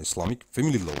al-Shakhsiyah, Islamic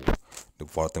Family Law, the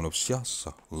Department of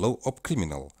Siyasah, Law of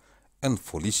Criminal and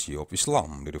Policy of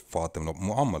Islam, the Department of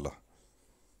Muamalah,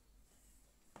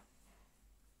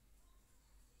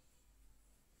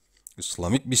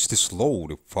 Islamic Business Law,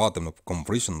 the Department of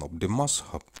Conversion of the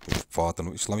Mazhab, the Department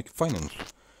of Islamic Finance,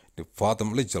 the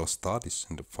Department of Legal Studies,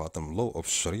 and the Department of Law of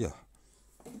Sharia,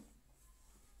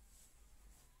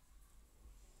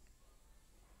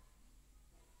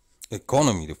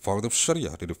 Economy, the Department of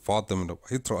Sharia, the Department of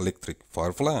Hydroelectric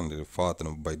Power Plant, the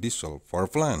Department of Biodiesel Power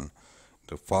Plant,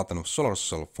 the Department of Solar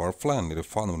Cell Power Plant, the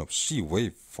Department of Sea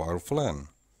Wave Power Plant.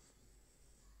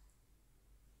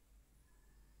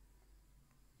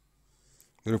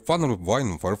 The Department of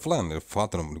Wind Power Plant, the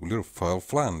Department of Nuclear Power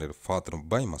Plant, the Department of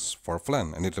Biomass Power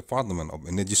Plant, and the Department of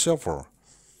Energy Server.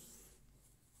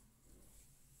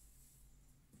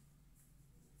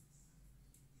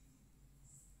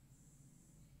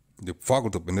 The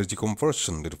Faculty of Energy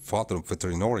Conversion, the Department of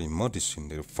Veterinary Medicine,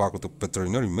 the Faculty of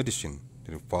Veterinary Medicine,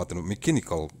 the Department of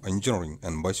Mechanical Engineering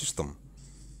and Biosystem.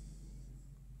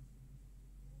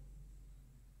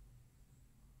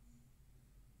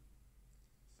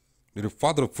 The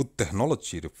Department of Food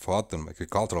Technology, the Department of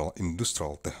Agricultural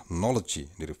Industrial Technology,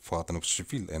 the Department of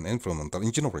Civil and Environmental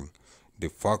Engineering, the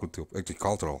Faculty of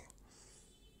Agricultural.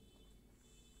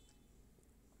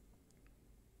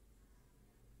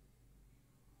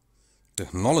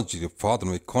 Technology, the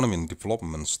Department of Economy and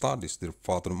Development Studies, the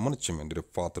Department of Management, the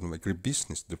Department of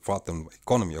Agribusiness, the Department of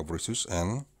Economy of Resources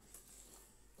and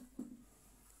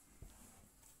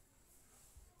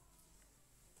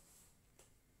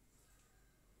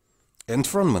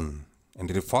Environment, and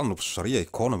the Department of Sharia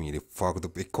Economy, the Faculty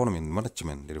of Economy and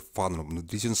Management, the Department of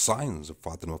Nutrition Science, the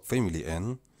Department of Family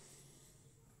and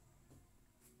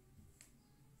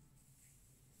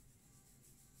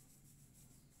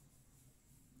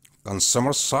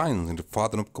Consumer Science, the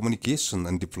Department of Communication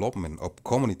and Development of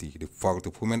Community, the Faculty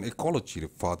of Human Ecology, the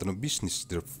Department of Business,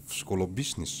 the School of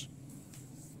Business.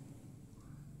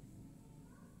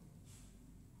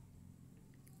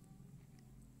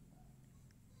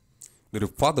 The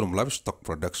Department of Livestock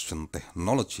Production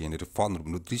Technology and the Department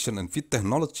of Nutrition and Feed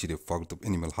Technology, the Faculty of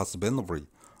Animal Husbandry,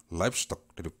 Livestock,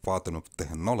 the Department of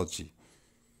Technology.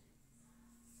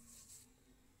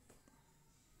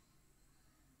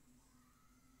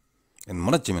 And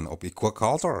Management of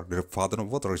Aquaculture, the Department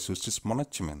of Water Resources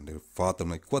Management, the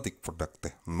Department of Aquatic Product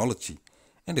Technology,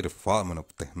 and the Department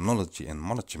of Technology and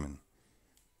Management.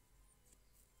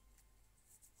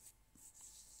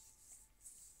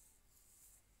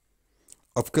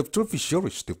 Of Capture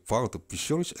Fisheries, the Department of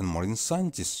Fisheries and Marine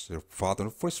Sciences, the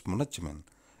Department of Forest Management,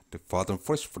 the Department of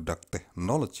Forest Product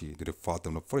Technology, the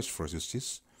Department of Forest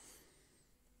Resources,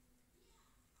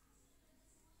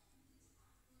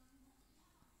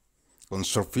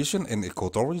 Conservation and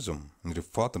Ecotourism, the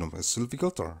Department of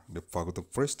Silviculture, the Department of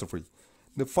Forestry,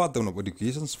 the Department of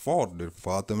Education Sport, the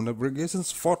Department of Irrigation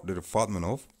Sport, the Department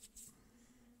of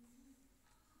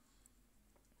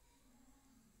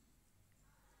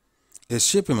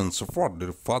Shaping and Support, the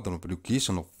Department of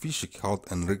Education of Physics,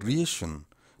 Health and Recreation,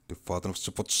 the Department of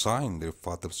Support Science, the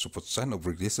Department of Support Science of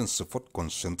Recreation Support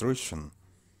Concentration.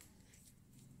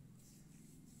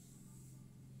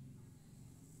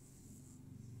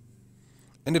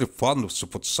 And the Department of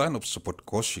Support Science of Support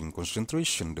Coaching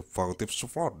Concentration, the Faculty of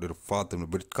Support, the Department of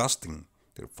Broadcasting,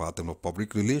 the Department of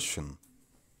Public Relations.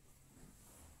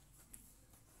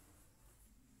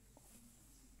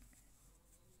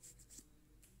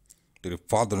 The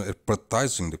Department of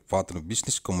Advertising, the Department of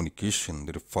Business Communication,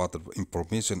 the Department of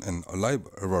Information and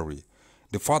Library,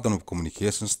 the Department of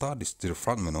Communication Studies, the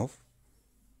Department of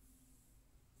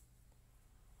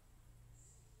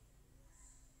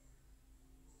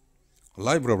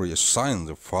Library Science,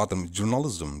 the Department of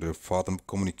Journalism, the Department of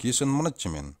Communication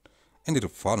Management, and the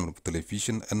Department of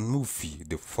Television and Movie,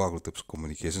 the Faculty of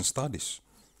Communication Studies.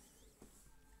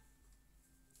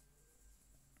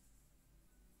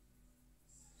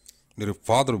 The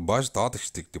Department of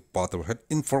Biostatistics, the Department of Health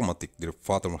Informatics, the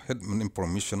Department of Health and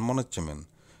Information Management,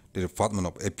 the Department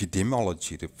of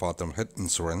Epidemiology, the Department of Health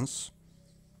Insurance,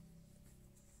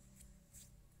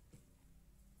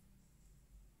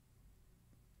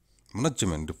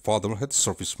 Management, the Department of Health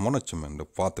Service Management, the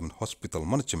Department of Hospital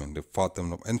Management, the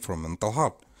Department of Environmental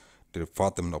Health, the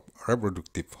Department of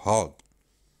Reproductive Health,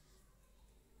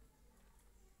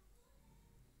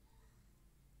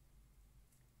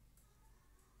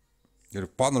 the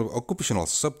Department of Occupational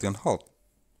Safety and Health,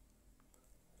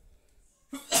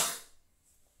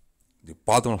 the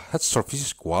Department of Health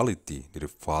Services Quality, the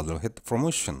Department of Health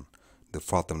Promotion, the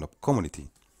Department of Community,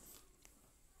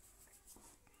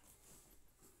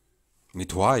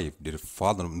 Midwife, the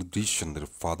Department of Nutrition, the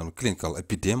Department of Clinical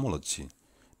Epidemiology,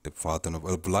 the Department of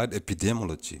Applied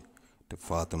Epidemiology, the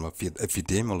Department of Field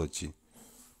Epidemiology,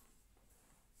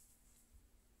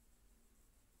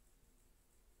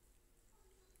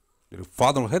 the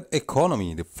Department of Health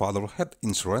Economy, the Department of Health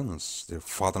Insurance, the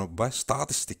Department of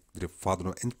Biostatistics, the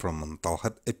Department of Environmental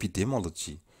Health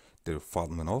Epidemiology, the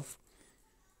Department of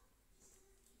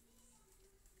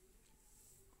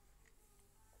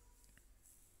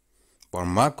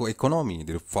Pharmacoeconomy,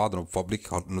 the father of public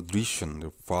health nutrition,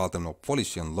 the father of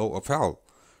policy and law of health,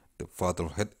 the father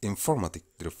of health informatics,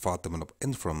 the father of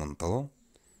environmental,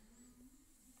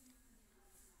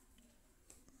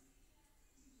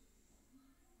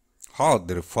 health,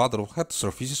 the father of health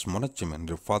services management,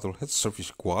 the father of health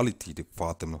service quality, the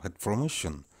father of health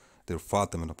promotion, the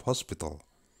father of hospital.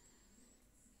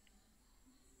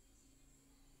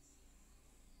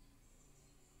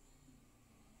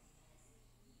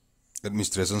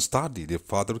 Administration study, the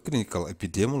father of clinical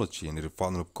epidemiology and the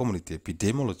father of community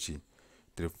epidemiology,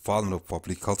 the father of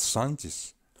public health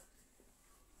sciences.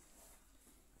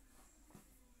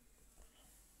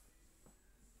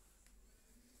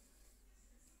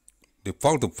 The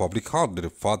father of public health, the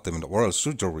department of oral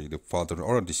surgery, the father of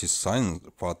oral disease science, the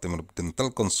department of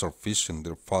dental conservation, the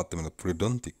department of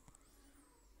periodontic.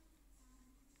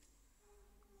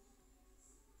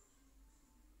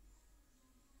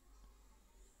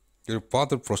 The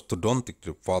department of prosthodontic,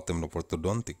 the department of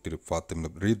orthodontic, the department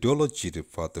of radiology, the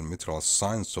department of material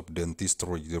science of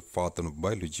dentistry, the department of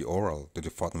biology oral, the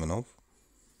department of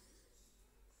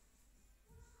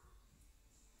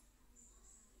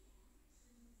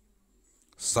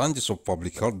Sciences of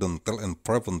Public Health, Dental and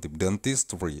Preventive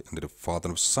Dentistry, and the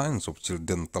Department of Science of Child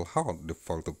Dental Health, the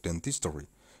Department of Dentistry,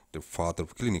 the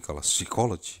Department of Clinical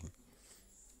Psychology.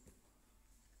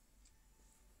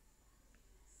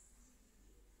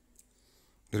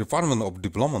 The Department of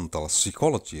Developmental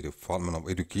Psychology, the Department of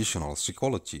Educational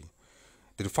Psychology,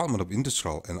 the Department of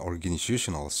Industrial and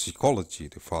Organizational Psychology,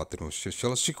 the Department of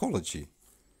Social Psychology.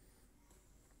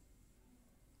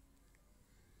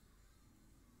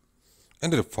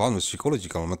 And the Department of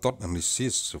Psychological Method and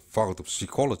Research, the Faculty of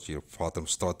Psychology, the Department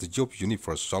of Strategy of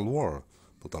Universal War,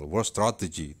 Total War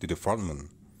Strategy, the Department.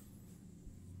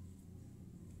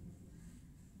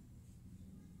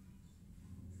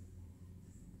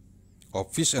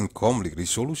 Of Peace and Conflict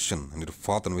Resolution, and the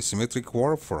Department of Asymmetric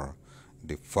Warfare,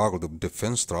 the Faculty of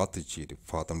Defense Strategy, the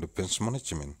Department of Defense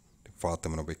Management, the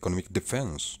Department of Economic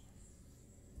Defense.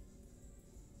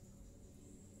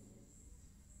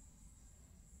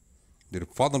 The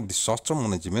Department of Disaster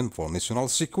Management for National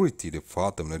Security, the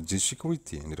Department of Energy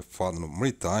Security, and the Department of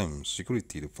Maritime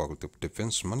Security, the Faculty of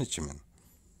Defense Management.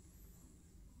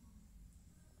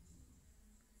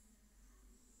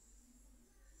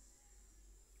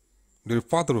 The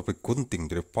Department of Accounting,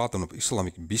 the Department of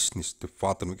Islamic Business, the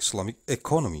Department of Islamic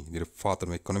Economy, the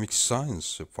Department of Economic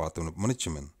Science, the Department of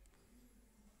Management.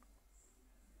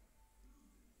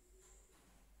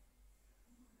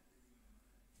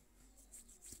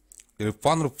 The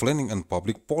Department of Planning and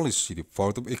Public Policy, the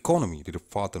Department of Economy, the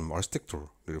Department of Architecture,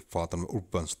 the Department of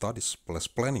Urban Studies plus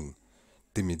Planning,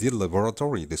 the Media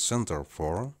Laboratory, the Center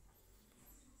for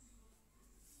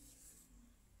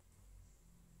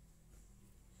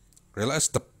Real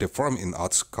Estate Department in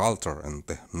Arts, Culture and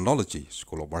Technology,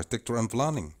 School of Architecture and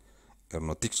Planning,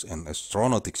 Aeronautics and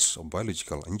Astronautics,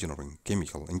 Biological Engineering,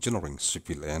 Chemical Engineering,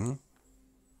 Civil and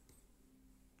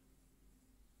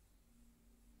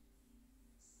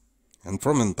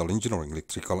Environmental Engineering,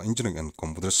 Electrical Engineering and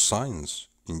Computer Science,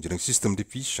 Engineering System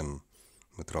Division,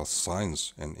 Material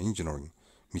Science and Engineering,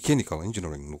 Mechanical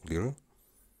Engineering, Nuclear,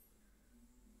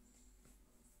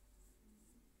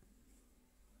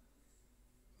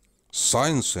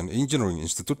 Science and Engineering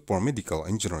Institute for Medical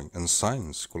Engineering and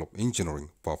Science, School of Engineering,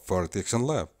 Fire Detection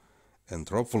Lab,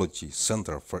 Anthropology,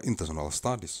 Center for International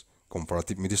Studies,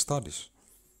 Comparative Media Studies.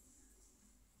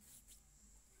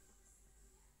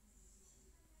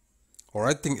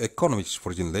 Writing Economics,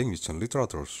 Foreign Language and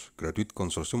Literatures, Graduate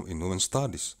Consortium in Women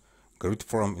Studies, Graduate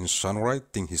Forum in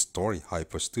Songwriting History,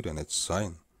 Hyper Student at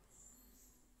Science.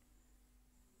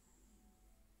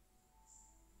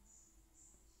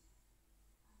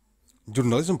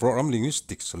 Journalism Program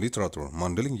Linguistics, Literature,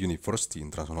 Mandailing University,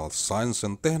 International Science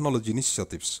and Technology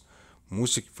Initiatives,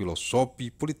 Music, Philosophy,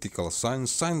 Political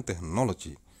Science, Science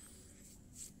Technology.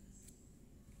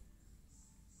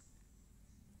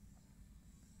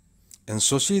 And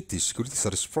Society Security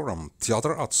Studies Program,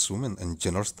 Theater Arts, Women and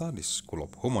Gender Studies, School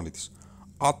of Humanities,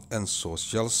 Art and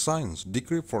Social Science,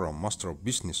 Degree Program, Master of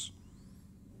Business.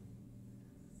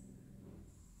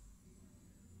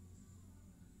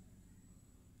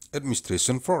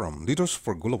 Administration Program, Leaders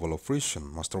for Global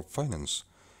Operation, Master of Finance,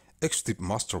 Executive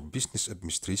Master of Business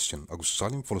Administration,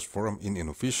 Agussalim Follows Program in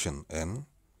Innovation, and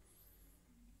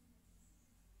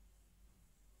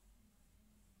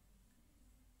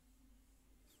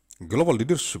Global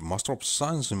Leadership, Master of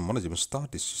Science in Management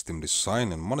Studies, System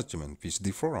Design and Management,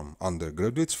 PhD Program,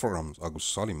 Undergraduate Programs,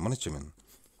 Agussalim Management.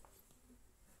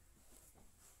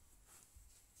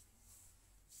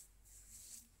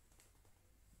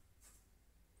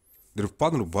 The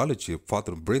Department of Biology, the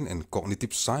Department of Brain and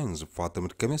Cognitive Science, the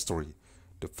Department of Chemistry,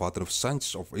 the Department of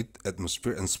Sciences of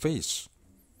Atmosphere and Space.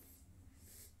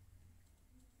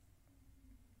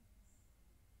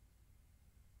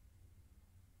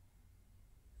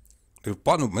 The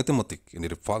Department of Mathematics and the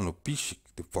Department of Physics,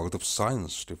 the Department of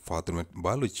Science, the Department of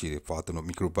Biology, the Department of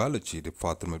Microbiology, the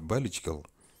Department of Biological.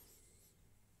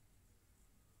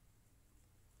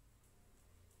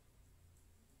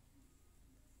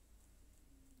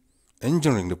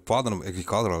 Engineering, the Department of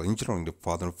Agricultural Engineering, the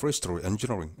Department of Forestry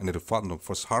Engineering, and the Department of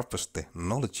First Harvest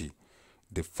Technology,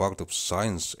 the Department of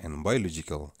Science and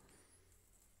Biological.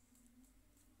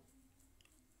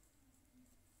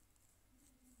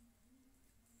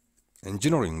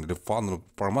 Engineering, the Department of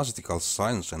Pharmaceutical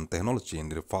Science and Technology,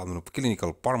 and the Department of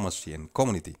Clinical Pharmacy and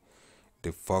Community,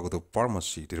 the Faculty of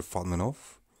Pharmacy, the Department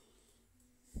of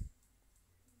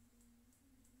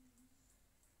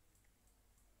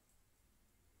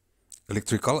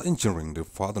Electrical Engineering, the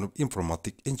Department of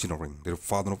Informatic Engineering, the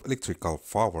Department of Electrical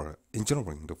Power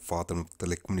Engineering, the Department of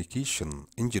Telecommunication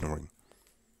Engineering.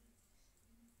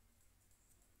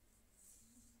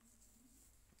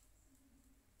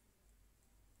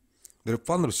 The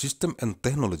Department of System and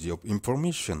Technology of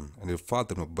Information and the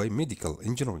Department of Biomedical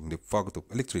Engineering, the Faculty of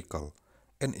Electrical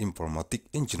and Informatic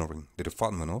Engineering, the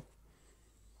Department of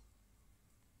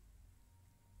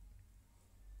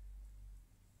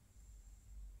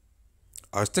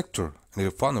Architecture and the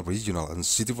Department of Regional and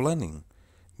City Planning,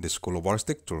 the School of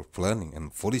Architecture, Planning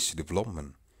and Policy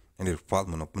Development, and the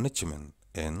Department of Management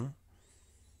and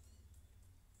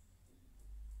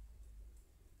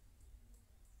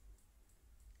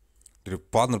the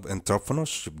Department of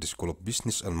Entrepreneurship, the School of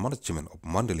Business and Management of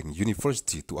Mandailing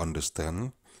University to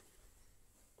understand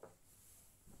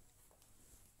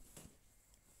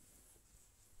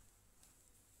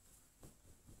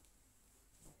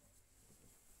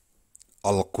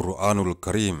Al-Quranul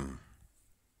Karim.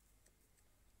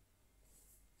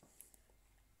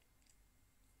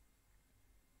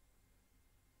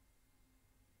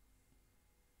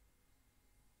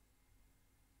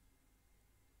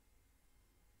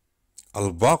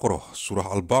 Al-Baqarah,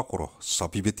 Surah Al-Baqarah,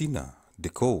 sapi betina, the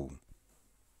cow.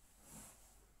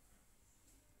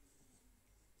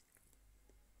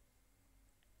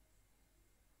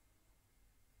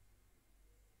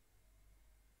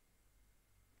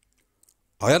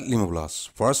 Ayat 15,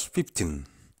 verse 15.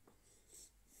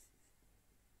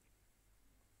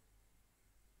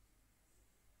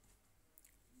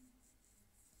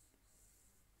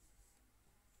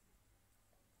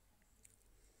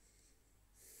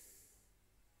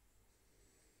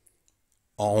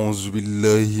 أعوذ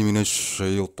بالله من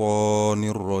الشيطان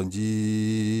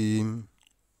الرجيم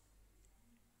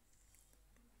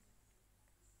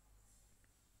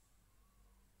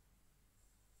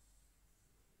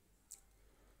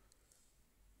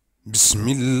بسم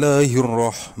الله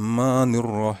الرحمن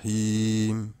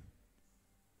الرحيم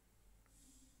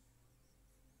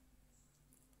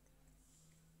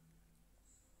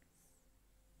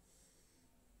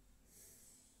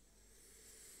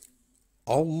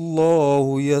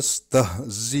الله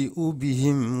يستهزئ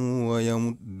بهم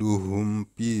ويمدهم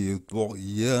في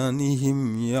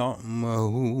طغيانهم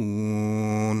يعمهون.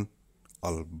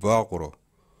 البقرة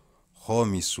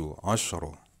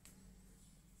 15.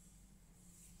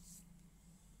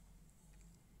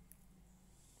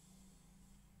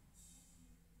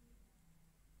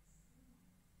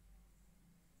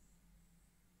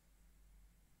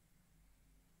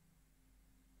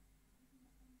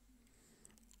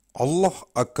 Allah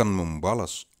akan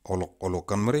membalas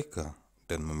olok-olokan mereka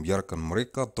dan membiarkan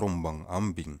mereka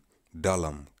terombang-ambing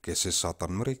dalam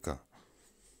kesesatan mereka.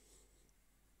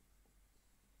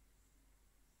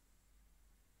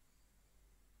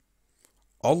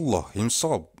 Allah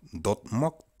himself doth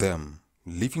mock them,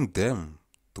 leaving them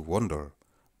to wander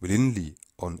blindly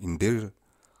on in their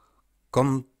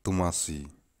contumacy.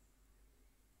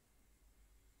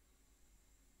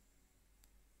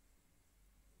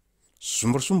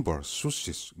 Sumber-sumber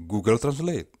sukses Google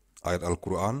Translate ayat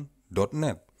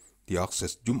alquran.net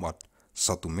diakses Jumat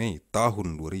 1 Mei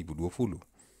tahun 2020.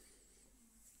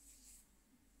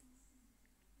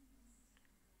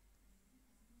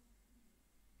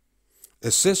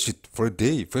 Assess it for a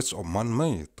day 1st of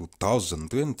May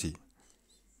 2020.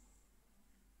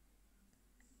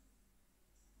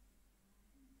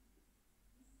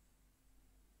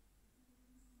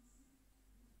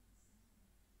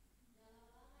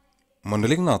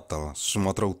 Mandailing Natal,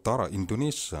 Sumatera Utara,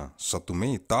 Indonesia, 1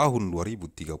 Mei tahun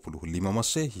 2035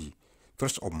 Masehi,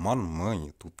 1st of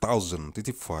May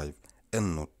 2035,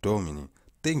 ANNO DOMINI.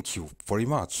 Thank you very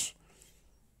much.